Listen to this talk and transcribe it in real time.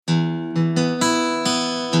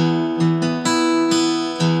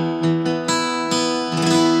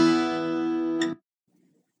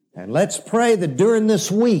And let's pray that during this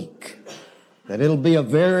week, that it'll be a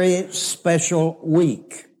very special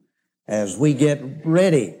week as we get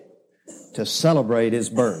ready to celebrate His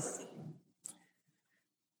birth.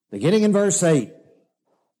 Beginning in verse 8.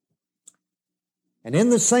 And in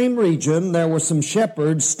the same region there were some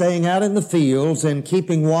shepherds staying out in the fields and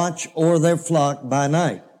keeping watch o'er their flock by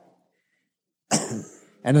night.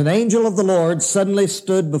 And an angel of the Lord suddenly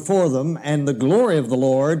stood before them, and the glory of the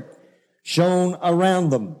Lord shone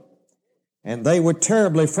around them, and they were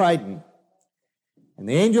terribly frightened. And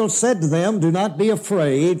the angel said to them, "Do not be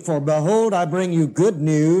afraid, for behold, I bring you good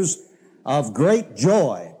news of great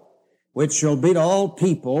joy, which shall be to all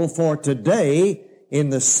people. For today in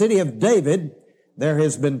the city of David there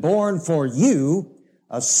has been born for you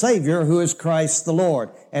a Savior who is Christ the Lord.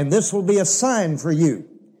 And this will be a sign for you.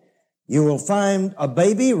 You will find a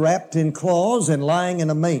baby wrapped in cloths and lying in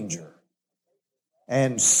a manger."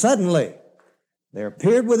 And suddenly there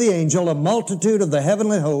appeared with the angel a multitude of the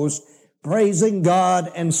heavenly host, praising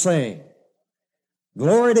God and saying,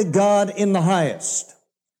 "Glory to God in the highest,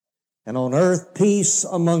 and on earth peace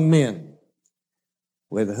among men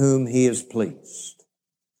with whom He is pleased."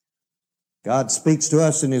 God speaks to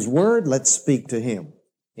us in His Word. Let's speak to Him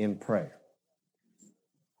in prayer.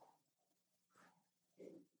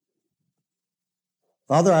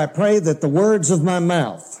 Father, I pray that the words of my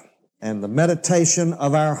mouth and the meditation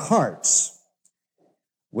of our hearts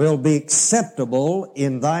will be acceptable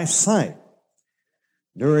in Thy sight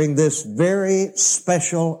during this very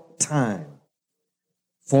special time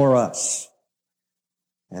for us.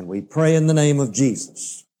 And we pray in the name of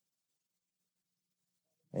Jesus.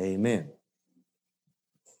 Amen.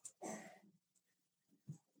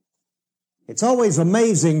 It's always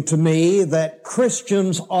amazing to me that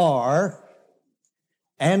Christians are,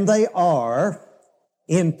 and they are,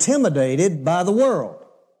 intimidated by the world.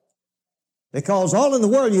 Because all in the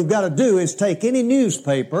world you've got to do is take any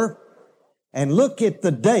newspaper and look at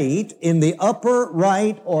the date in the upper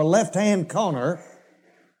right or left-hand corner,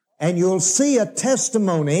 and you'll see a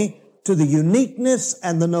testimony to the uniqueness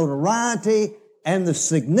and the notoriety and the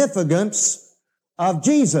significance of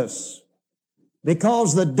Jesus.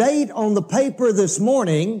 Because the date on the paper this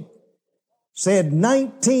morning said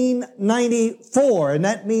 1994, and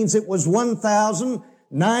that means it was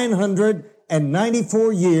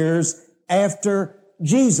 1,994 years after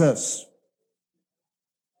Jesus.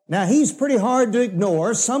 Now, He's pretty hard to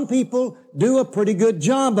ignore. Some people do a pretty good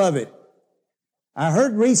job of it. I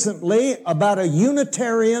heard recently about a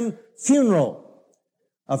Unitarian funeral,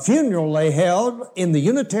 a funeral they held in the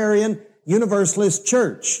Unitarian Universalist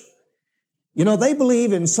Church. You know, they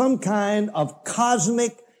believe in some kind of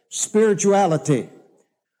cosmic spirituality.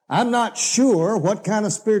 I'm not sure what kind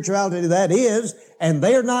of spirituality that is, and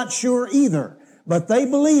they're not sure either, but they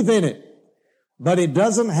believe in it. But it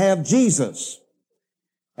doesn't have Jesus.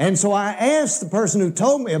 And so I asked the person who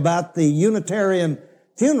told me about the Unitarian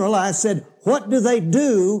funeral, I said, "What do they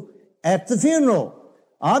do at the funeral?"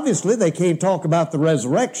 Obviously, they can't talk about the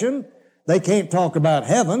resurrection. They can't talk about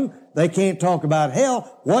heaven. They can't talk about hell.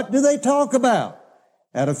 What do they talk about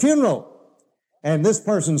at a funeral? And this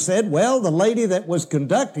person said, well, the lady that was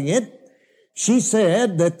conducting it, she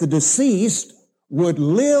said that the deceased would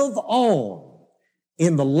live on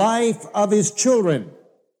in the life of his children.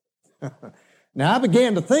 Now, I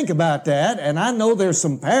began to think about that, and I know there's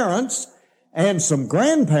some parents and some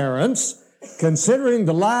grandparents considering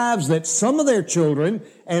the lives that some of their children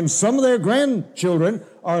and some of their grandchildren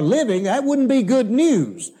are living. That wouldn't be good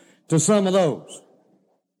news to some of those.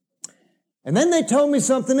 And then they told me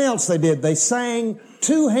something else they did. They sang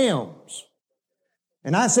 2 hymns.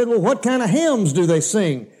 And I said, well, what kind of hymns do they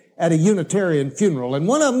sing at a Unitarian funeral? And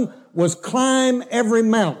one of them was "Climb Every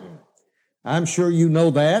Mountain." I'm sure you know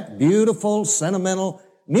that. Beautiful, sentimental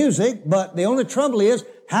music. But the only trouble is,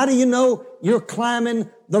 how do you know you're climbing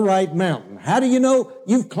the right mountain? How do you know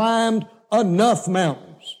you've climbed enough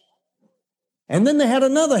mountains? And then they had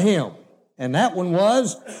another hymn. And that one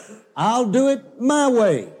was, "I'll Do It My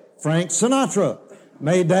Way." Frank Sinatra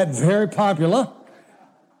made that very popular.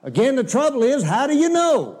 Again, the trouble is, how do you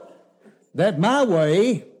know that my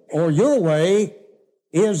way or your way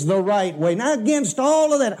is the right way? Now, against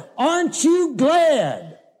all of that, aren't you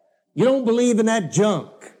glad you don't believe in that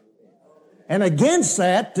junk? And against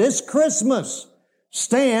that, this Christmas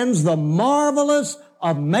stands the marvelous,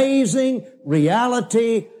 amazing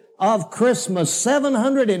reality of Christmas,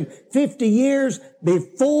 750 years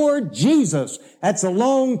before Jesus. That's a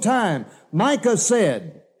long time. Micah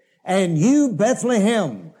said, "And you,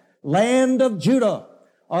 Bethlehem, land of Judah,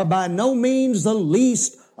 are by no means the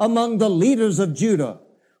least among the leaders of Judah.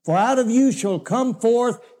 For out of you shall come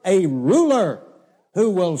forth a ruler who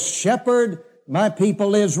will shepherd my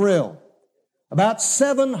people Israel. About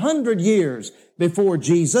 700 years before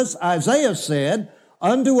Jesus, Isaiah said,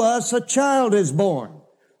 unto us a child is born,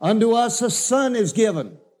 unto us a son is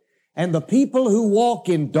given, and the people who walk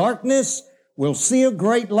in darkness will see a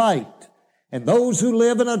great light, and those who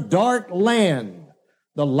live in a dark land,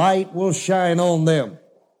 the light will shine on them.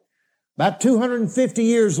 About 250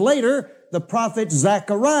 years later, the prophet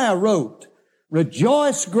Zechariah wrote,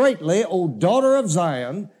 rejoice greatly, O daughter of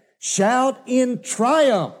Zion, shout in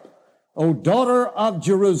triumph, O daughter of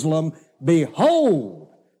Jerusalem, behold,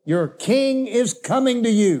 your king is coming to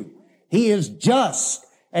you. He is just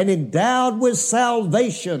and endowed with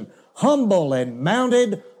salvation, humble and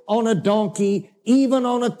mounted on a donkey, even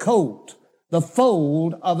on a colt, the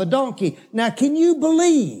foal of a donkey. Now, can you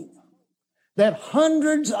believe that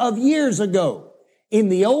hundreds of years ago in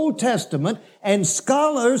the Old Testament, and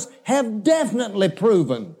scholars have definitely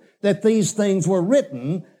proven that these things were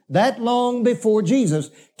written that long before Jesus,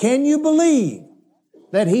 can you believe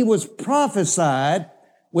that he was prophesied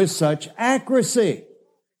with such accuracy?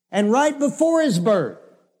 And right before his birth,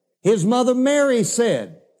 his mother Mary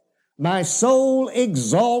said, my soul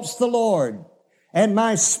exalts the Lord, and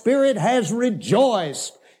my spirit has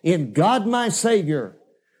rejoiced in God my Savior,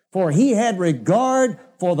 for he had regard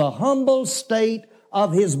for the humble state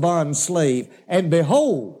of his bondslave. And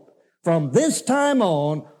behold, from this time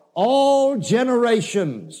on, all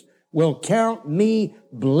generations will count me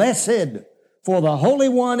blessed, for the Holy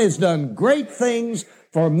One has done great things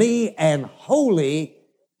for me, and holy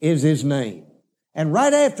is his name. And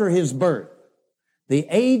right after his birth, the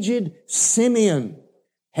aged Simeon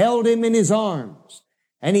held him in his arms,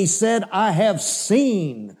 and he said, I have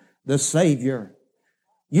seen the Savior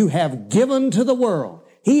you have given to the world.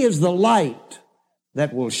 He is the light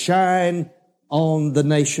that will shine on the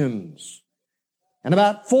nations. And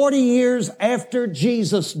about 40 years after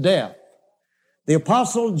Jesus' death, the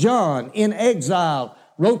Apostle John, in exile,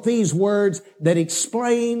 wrote these words that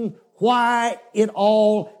explain why it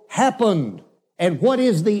all happened and what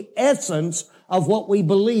is the essence of what we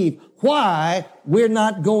believe, why we're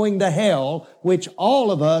not going to hell, which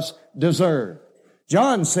all of us deserve.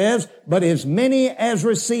 John says, but as many as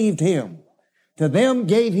received him, to them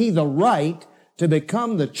gave he the right to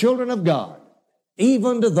become the children of God,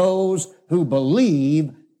 even to those who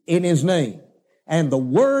believe in his name. And the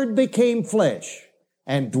Word became flesh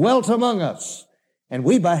and dwelt among us, and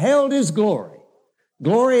we beheld his glory.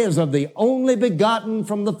 Glory as of the only begotten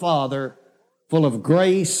from the Father, full of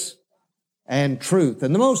grace and truth.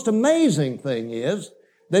 And the most amazing thing is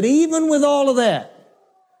that even with all of that,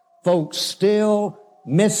 folks still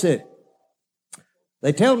miss it.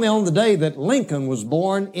 They tell me on the day that Lincoln was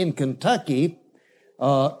born in Kentucky,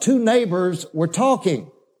 two neighbors were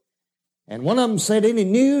talking. And one of them said, any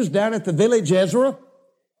news down at the village, Ezra?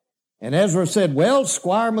 And Ezra said, well,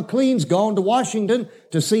 Squire McLean's gone to Washington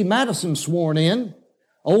to see Madison sworn in.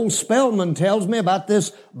 Old Spellman tells me about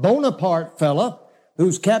this Bonaparte fella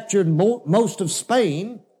who's captured most of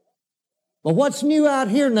Spain. But what's new out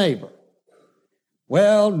here, neighbor?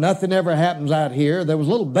 Well, nothing ever happens out here. There was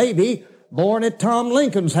a little baby born at Tom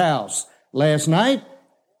Lincoln's house last night.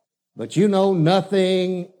 But you know,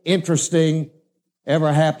 nothing interesting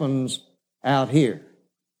ever happens out here.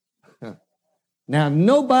 Now,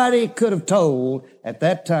 nobody could have told at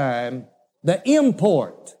that time the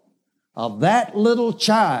import of that little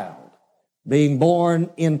child being born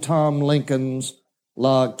in Tom Lincoln's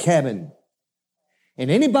log cabin. And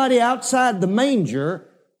anybody outside the manger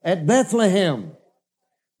at Bethlehem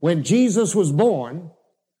when Jesus was born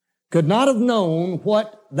could not have known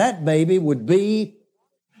what that baby would be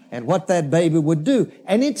and what that baby would do.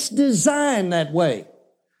 And it's designed that way.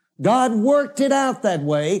 God worked it out that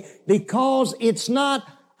way because it's not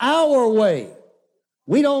our way.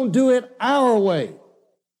 We don't do it our way.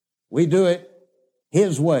 We do it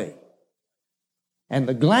his way. And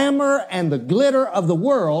the glamour and the glitter of the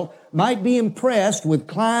world might be impressed with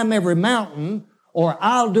climb every mountain or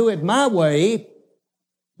I'll do it my way.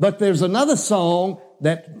 But there's another song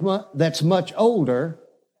that's much older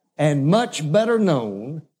and much better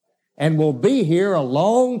known and will be here a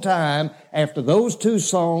long time after those two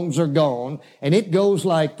songs are gone. And it goes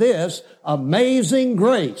like this: Amazing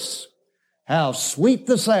Grace, how sweet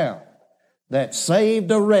the sound that saved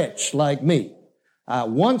a wretch like me. I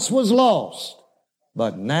once was lost,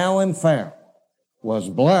 but now am found, was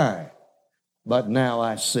blind, but now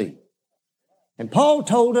I see. And Paul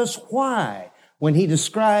told us why when he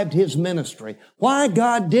described his ministry, why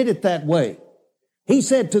God did it that way. He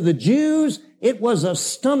said to the Jews, it was a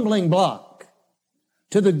stumbling block.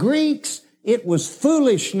 To the Greeks, it was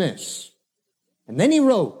foolishness. And then he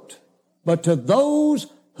wrote, but to those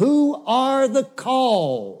who are the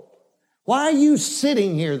called. Why are you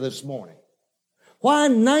sitting here this morning? Why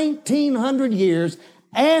 1900 years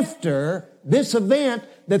after this event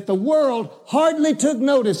that the world hardly took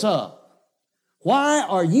notice of? Why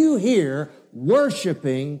are you here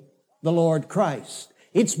worshiping the Lord Christ?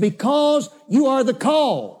 It's because you are the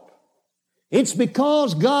called. It's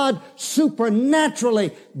because God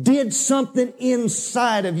supernaturally did something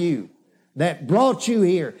inside of you that brought you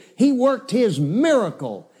here. He worked His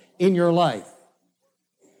miracle in your life.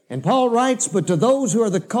 And Paul writes, but to those who are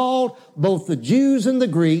the called, both the Jews and the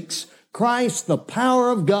Greeks, Christ, the power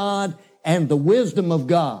of God and the wisdom of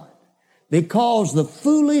God, because the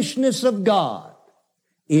foolishness of God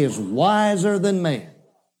is wiser than man,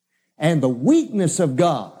 and the weakness of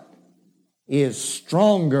God is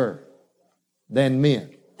stronger than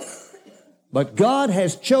men. But God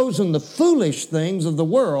has chosen the foolish things of the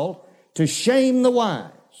world to shame the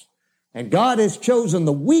wise, and God has chosen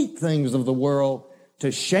the weak things of the world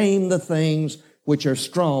to shame the things which are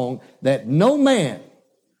strong, that no man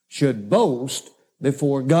should boast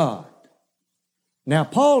before God. Now,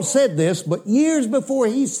 Paul said this, but years before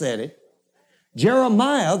he said it,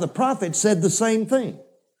 Jeremiah, the prophet, said the same thing.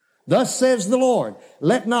 Thus says the Lord,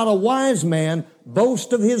 let not a wise man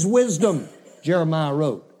boast of his wisdom, Jeremiah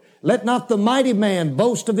wrote. Let not the mighty man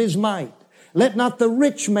boast of his might. Let not the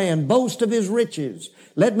rich man boast of his riches.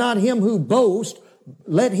 Let him who boast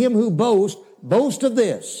of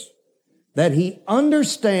this, that he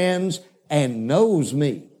understands and knows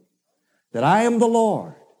me, that I am the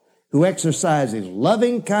Lord, who exercises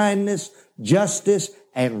loving kindness, justice,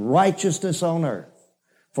 and righteousness on earth.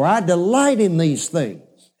 For I delight in these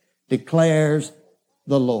things, declares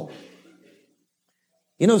the Lord.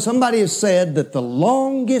 You know, somebody has said that the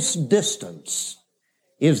longest distance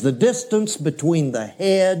is the distance between the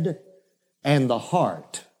head and the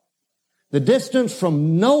heart. The distance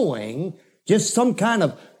from knowing just some kind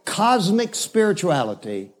of cosmic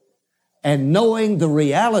spirituality and knowing the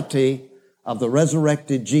reality of the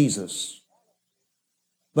resurrected Jesus.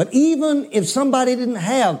 But even if somebody didn't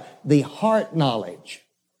have the heart knowledge,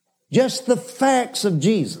 just the facts of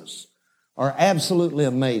Jesus are absolutely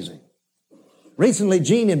amazing. Recently,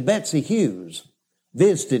 Gene and Betsy Hughes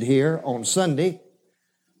visited here on Sunday.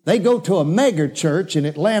 They go to a mega church in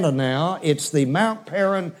Atlanta now. It's the Mount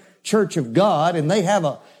Paran Church of God, and they have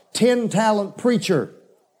a 10-talent preacher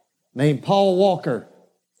named Paul Walker.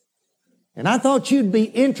 And I thought you'd be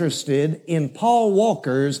interested in Paul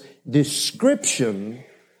Walker's description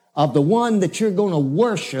of the one that you're going to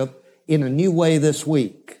worship in a new way this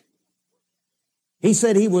week. He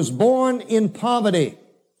said he was born in poverty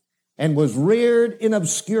and was reared in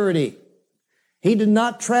obscurity. He did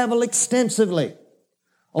not travel extensively.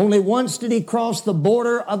 Only once did he cross the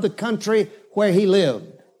border of the country where he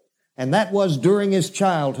lived, and that was during his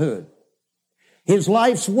childhood. His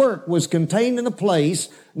life's work was contained in a place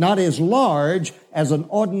not as large as an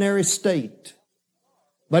ordinary state.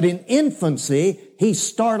 But in infancy, he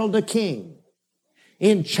startled a king.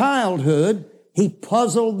 In childhood, he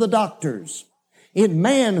puzzled the doctors. In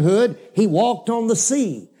manhood, he walked on the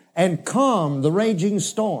sea and calmed the raging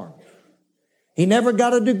storm. He never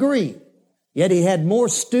got a degree, yet he had more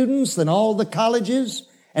students than all the colleges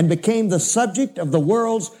and became the subject of the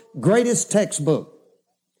world's greatest textbook.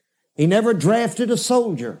 He never drafted a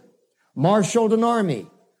soldier, marshaled an army,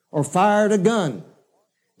 or fired a gun.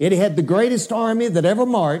 Yet he had the greatest army that ever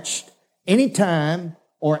marched any time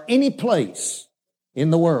or any place in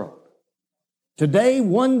the world. Today,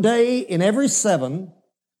 one day in every 7,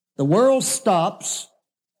 the world stops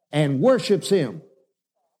and worships him.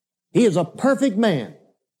 He is a perfect man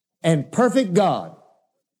and perfect God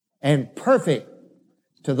and perfect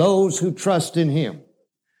to those who trust in him.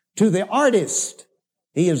 To the artist,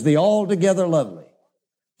 he is the altogether lovely.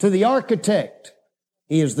 To the architect,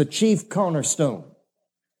 he is the chief cornerstone.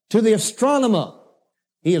 To the astronomer,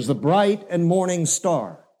 he is the bright and morning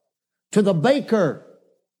star. To the baker,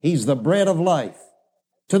 he's the bread of life.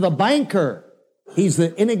 To the banker, he's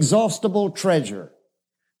the inexhaustible treasure.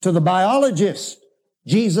 To the biologist,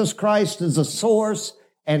 Jesus Christ is the source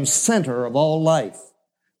and center of all life.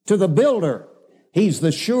 To the builder, he's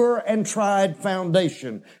the sure and tried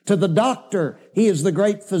foundation. To the doctor, he is the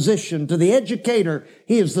great physician. To the educator,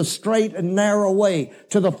 he is the straight and narrow way.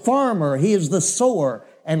 To the farmer, he is the sower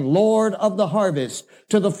and Lord of the harvest.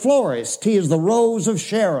 To the florist, he is the rose of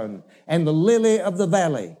Sharon and the lily of the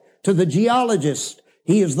valley. To the geologist,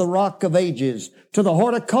 he is the rock of ages. To the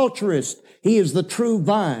horticulturist, he is the true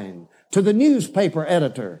vine. To the newspaper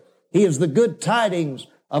editor, he is the good tidings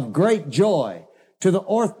of great joy. To the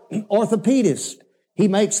orthopedist, he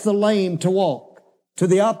makes the lame to walk. To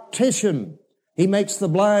the optician, He makes the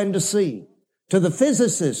blind to see. To the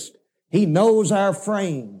physicist, He knows our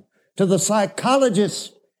frame. To the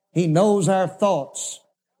psychologist, He knows our thoughts.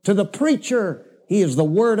 To the preacher, He is the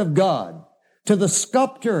Word of God. To the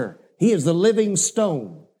sculptor, He is the living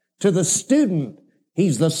stone. To the student,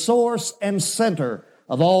 He's the source and center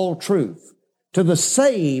of all truth. To the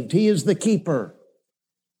saved, He is the keeper.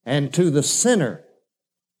 And to the sinner,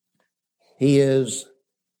 He is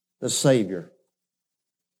the Savior.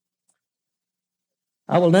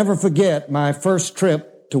 I will never forget my first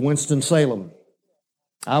trip to Winston-Salem.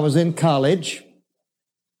 I was in college.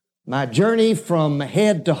 My journey from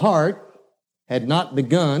head to heart had not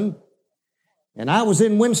begun, and I was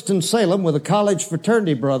in Winston-Salem with a college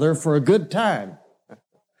fraternity brother for a good time.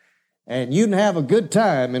 And you can have a good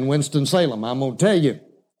time in Winston-Salem, I'm going to tell you.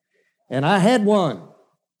 And I had one.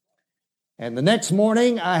 And the next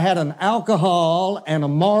morning, I had an alcohol and a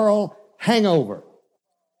moral hangover.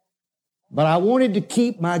 But I wanted to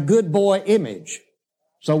keep my good boy image.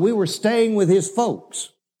 So we were staying with his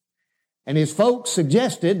folks. And his folks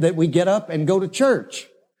suggested that we get up and go to church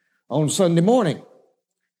on Sunday morning.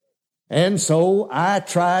 And so I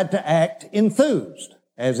tried to act enthused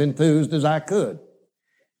as I could.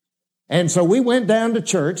 And so we went down to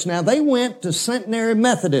church. Now they went to Centenary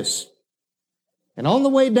Methodist. And on the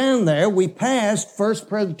way down there, we passed First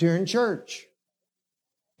Presbyterian Church.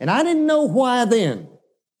 And I didn't know why then.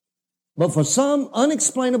 But for some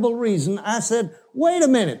unexplainable reason, I said, wait a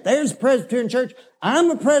minute, there's Presbyterian Church.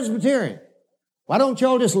 I'm a Presbyterian. Why don't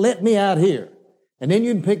y'all just let me out here? And then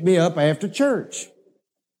you can pick me up after church.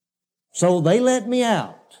 So they let me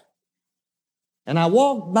out. And I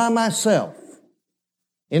walked by myself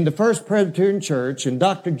into First Presbyterian Church, and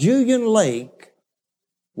Dr. Julian Lake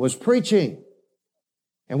was preaching.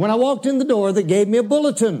 And when I walked in the door, they gave me a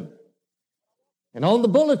bulletin. And on the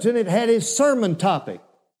bulletin, it had his sermon topic.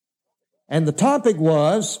 And the topic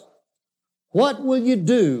was, what will you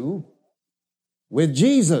do with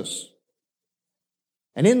Jesus?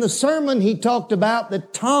 And in the sermon, he talked about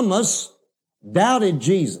that Thomas doubted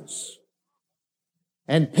Jesus.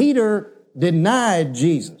 And Peter denied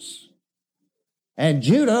Jesus. And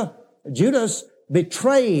Judas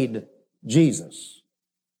betrayed Jesus.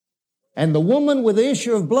 And the woman with the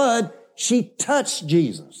issue of blood, she touched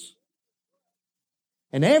Jesus.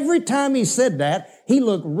 And every time he said that, he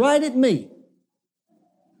looked right at me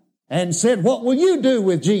and said, what will you do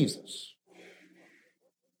with Jesus?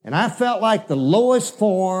 And I felt like the lowest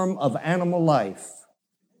form of animal life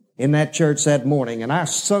in that church that morning. And I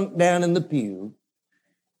sunk down in the pew.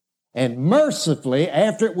 And mercifully,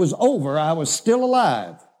 after it was over, I was still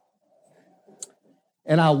alive.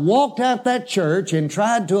 And I walked out that church and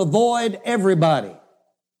tried to avoid everybody.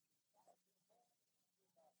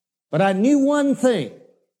 But I knew one thing.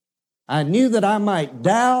 I knew that I might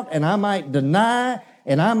doubt and I might deny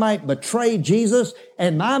and I might betray Jesus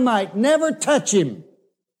and I might never touch Him.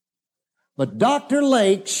 But Dr.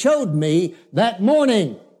 Lake showed me that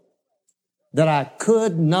morning that I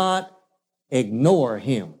could not ignore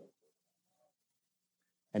Him.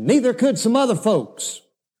 And neither could some other folks.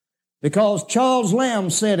 Because Charles Lamb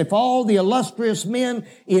said if all the illustrious men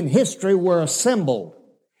in history were assembled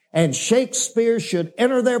and Shakespeare should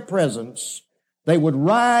enter their presence, they would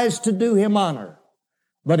rise to do him honor.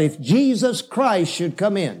 But if Jesus Christ should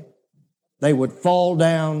come in, they would fall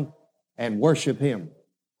down and worship Him.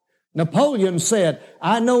 Napoleon said,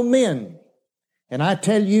 I know men, and I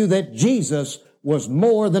tell you that Jesus was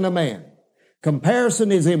more than a man.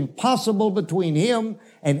 Comparison is impossible between Him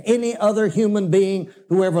and any other human being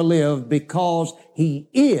who ever lived because He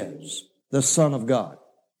is the Son of God.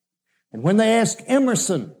 And when they asked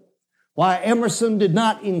Emerson why Emerson did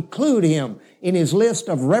not include him in his list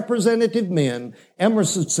of representative men,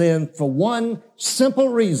 Emerson said, for one simple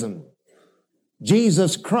reason,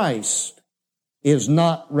 Jesus Christ is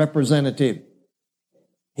not representative.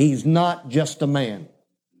 He's not just a man.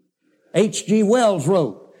 H.G. Wells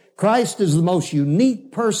wrote, Christ is the most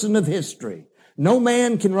unique person of history. No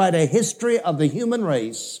man can write a history of the human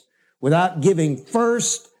race without giving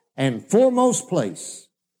first and foremost place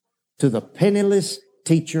to the penniless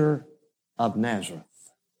teacher of Nazareth.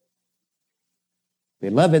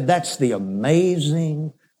 Beloved, that's the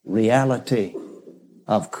amazing reality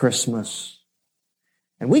of Christmas.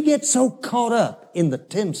 And we get so caught up in the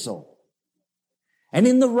tinsel and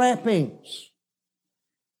in the wrappings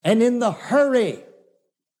and in the hurry,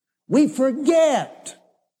 we forget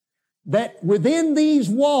that within these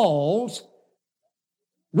walls,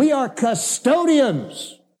 we are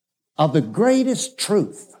custodians of the greatest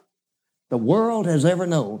truth the world has ever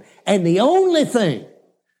known, and the only thing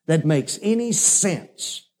that makes any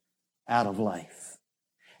sense out of life.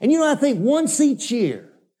 And I think once each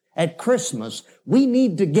year at Christmas, we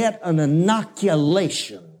need to get an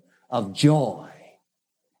inoculation of joy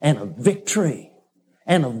and of victory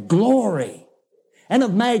and of glory and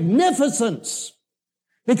of magnificence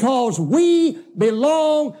because we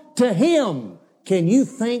belong to Him. Can you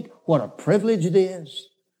think what a privilege it is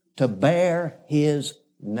to bear His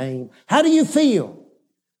name? How do you feel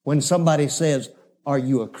when somebody says, "Are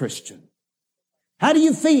you a Christian?" How do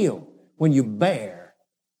you feel when you bear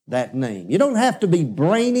that name? You don't have to be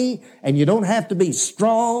brainy, and you don't have to be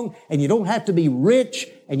strong, and you don't have to be rich,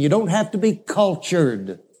 and you don't have to be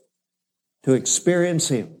cultured to experience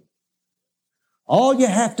Him. All you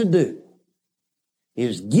have to do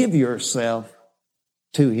is give yourself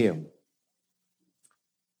to Him.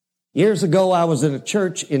 Years ago, I was in a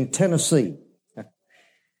church in Tennessee,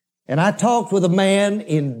 and I talked with a man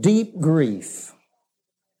in deep grief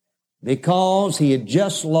because he had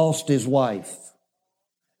just lost his wife.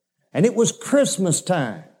 And it was Christmas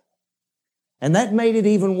time, and that made it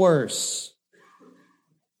even worse.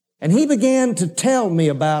 And he began to tell me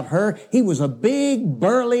about her. He was a big,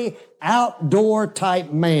 burly, outdoor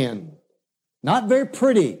type man, not very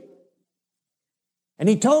pretty. And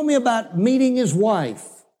he told me about meeting his wife.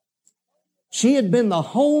 She had been the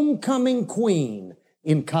homecoming queen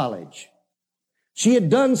in college. She had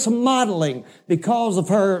done some modeling because of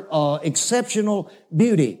her exceptional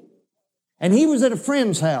beauty. And he was at a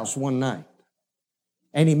friend's house one night,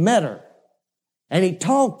 and he met her, and he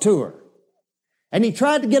talked to her, and he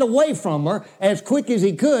tried to get away from her as quick as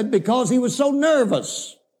he could because he was so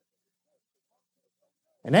nervous.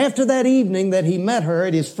 And after that evening that he met her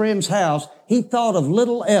at his friend's house, he thought of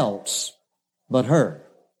little else but her.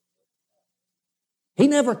 He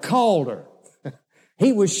never called her.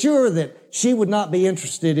 He was sure that she would not be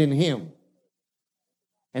interested in him.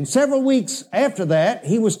 And several weeks after that,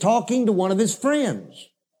 he was talking to one of his friends.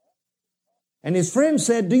 And his friend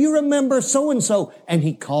said, "Do you remember so-and-so?" And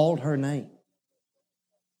he called her name.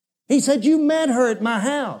 He said, "You met her at my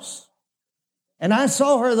house. And I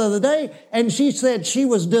saw her the other day, and she said she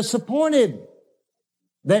was disappointed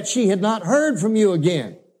that she had not heard from you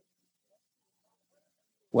again."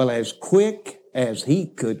 Well, as quick as he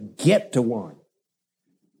could get to one,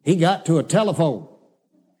 he got to a telephone,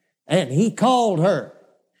 and he called her,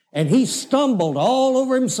 and he stumbled all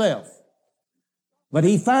over himself. But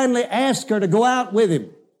he finally asked her to go out with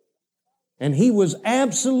him, and he was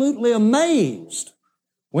absolutely amazed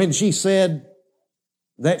when she said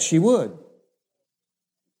that she would.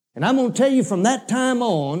 And I'm going to tell you, from that time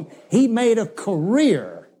on, he made a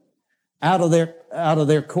career out of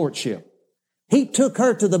their courtship. He took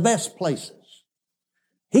her to the best places.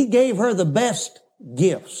 He gave her the best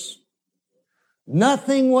gifts.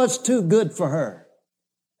 Nothing was too good for her.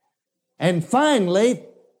 And finally,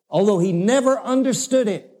 although he never understood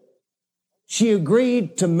it, she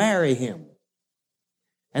agreed to marry him.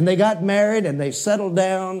 And they got married, and they settled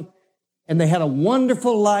down, and they had a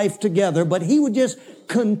wonderful life together, but he would just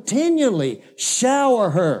continually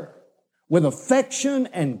shower her with affection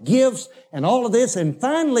and gifts and all of this, and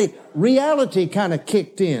finally reality kind of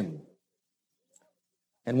kicked in.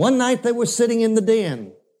 And one night they were sitting in the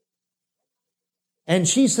den, and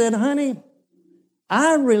she said, "Honey,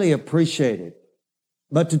 I really appreciate it,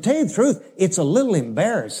 but to tell you the truth, it's a little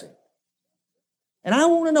embarrassing. And I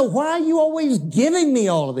want to know, why are you always giving me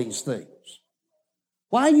all of these things?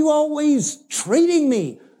 Why are you always treating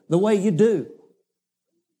me the way you do?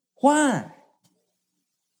 Why?"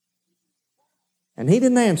 And he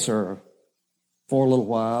didn't answer her for a little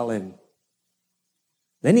while, and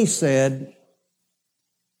then he said,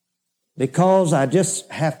 "Because I just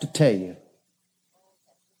have to tell you,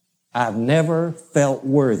 I've never felt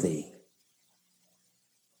worthy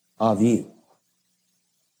of you."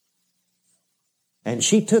 And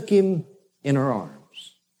she took him in her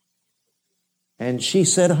arms. And she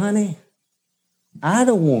said, "Honey, I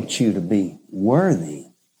don't want you to be worthy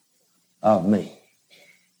of me.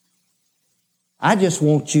 I just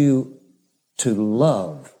want you to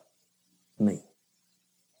love me."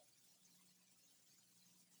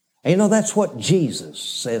 And that's what Jesus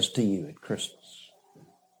says to you at Christmas.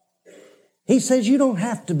 He says you don't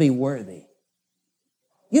have to be worthy.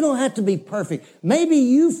 You don't have to be perfect. Maybe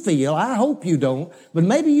you feel, I hope you don't, but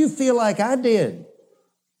maybe you feel like I did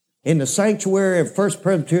in the sanctuary of First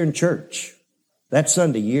Presbyterian Church that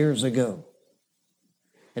Sunday years ago.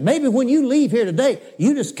 And maybe when you leave here today,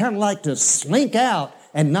 you just kind of like to slink out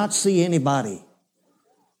and not see anybody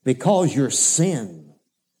because your sin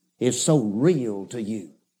is so real to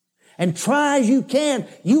you. And try as you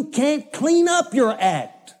can't clean up your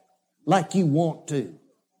act like you want to.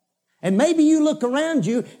 And maybe you look around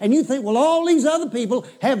you and you think, well, all these other people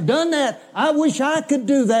have done that. I wish I could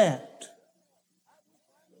do that.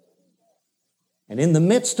 And in the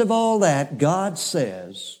midst of all that, God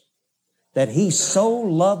says that He so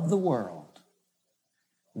loved the world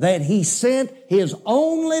that He sent His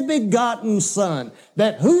only begotten Son,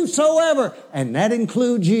 that whosoever, and that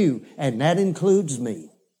includes you, and that includes me,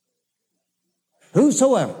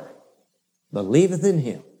 whosoever believeth in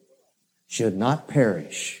Him should not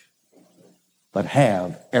perish, but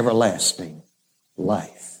have everlasting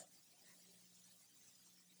life.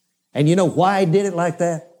 And you know why He did it like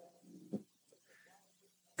that?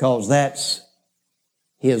 Because that's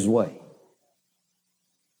His way.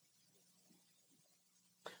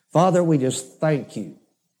 Father, we just thank You.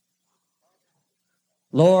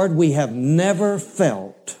 Lord, we have never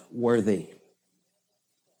felt worthy.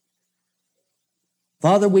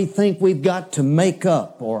 Father, we think we've got to make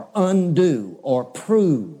up or undo or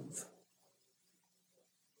prove.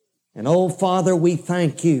 And oh, Father, we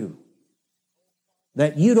thank You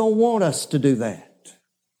that You don't want us to do that.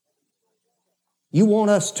 You want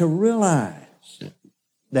us to realize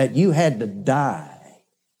that You had to die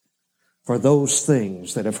for those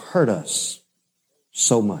things that have hurt us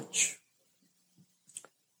so much.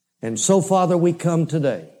 And so, Father, we come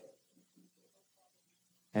today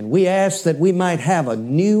and we ask that we might have a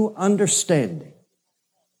new understanding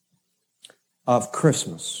of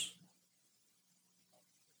Christmas.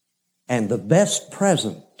 And the best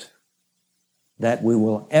present that we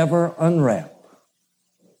will ever unwrap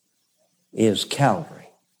is Calvary.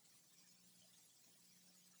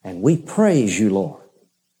 And we praise You, Lord.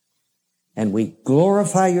 And we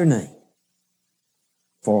glorify Your name.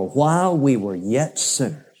 For while we were yet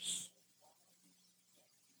sinners,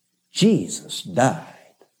 Jesus died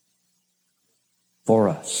for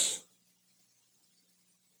us.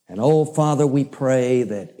 And oh, Father, we pray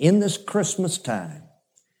that in this Christmas time,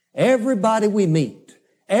 everybody we meet,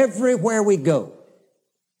 everywhere we go,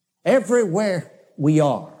 everywhere we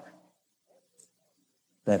are,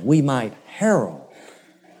 that we might herald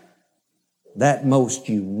that most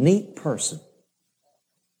unique person,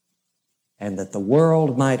 and that the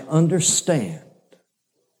world might understand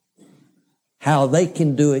how they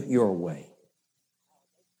can do it Your way.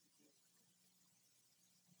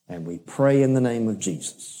 And we pray in the name of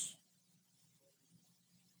Jesus.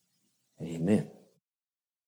 Amen.